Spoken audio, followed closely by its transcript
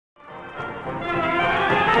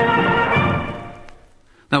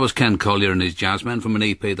That was Ken Collier and his Jazzmen from an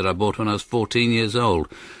EP that I bought when I was 14 years old.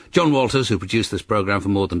 John Walters, who produced this programme for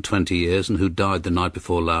more than 20 years and who died the night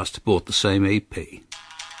before last, bought the same EP.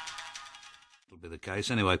 Be the case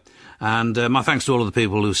anyway. And my thanks to all of the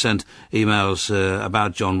people who sent emails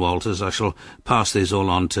about John Walters. I shall pass these all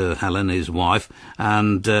on to Helen, his wife.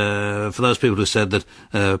 And for those people who said that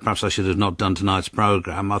perhaps I should have not done tonight's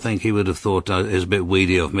programme, I think he would have thought it was a bit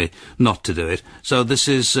weedy of me not to do it. So this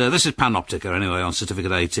is Panoptica anyway on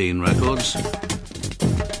Certificate 18 Records.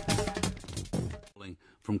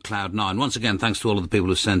 From Cloud9. Once again, thanks to all of the people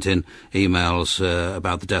who sent in emails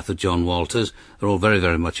about the death of John Walters. They're all very,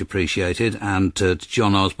 very much appreciated. And to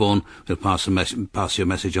John Osborne, we'll pass your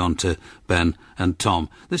message on to Ben and Tom.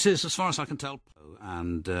 This is, as far as I can tell,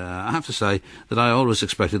 and I have to say that I always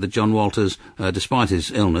expected that John Walters, despite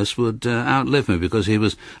his illness, would outlive me, because he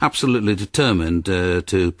was absolutely determined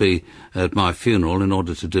to be at my funeral in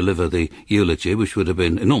order to deliver the eulogy, which would have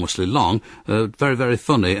been enormously long, very, very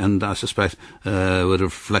funny, and I suspect would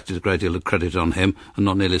have reflected a great deal of credit on him and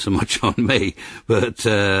not nearly so much on me. But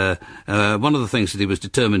one of the things that he was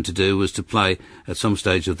determined to do was to play, at some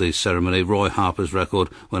stage of the ceremony, Roy Harper's record,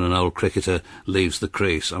 When an Old Cricketer Leaves the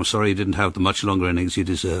Crease. I'm sorry you didn't have the much longer innings you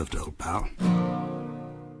deserved, old pal.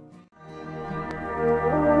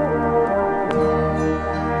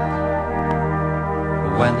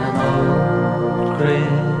 When an old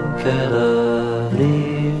cricketer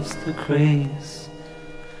leaves the crease,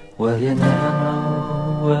 well, you never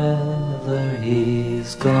know whether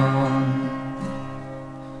he's gone.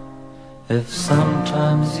 If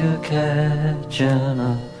sometimes you catch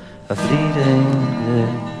a fleeting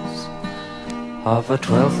glimpse of a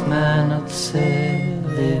 12th man at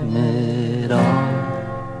silly mid-on,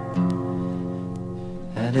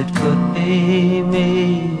 and it could be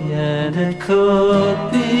me, and it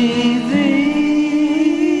could be thee.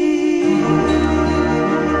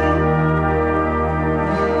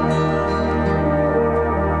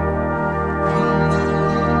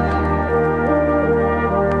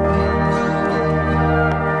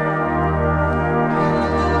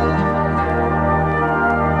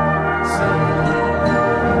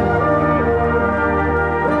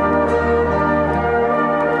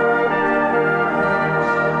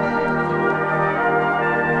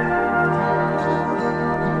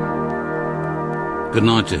 Good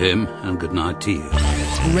night to him, and good night to you.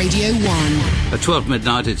 Radio 1. At 12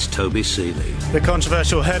 midnight, it's Toby Seeley. The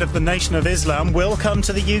controversial head of the Nation of Islam will come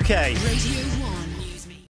to the UK. Radio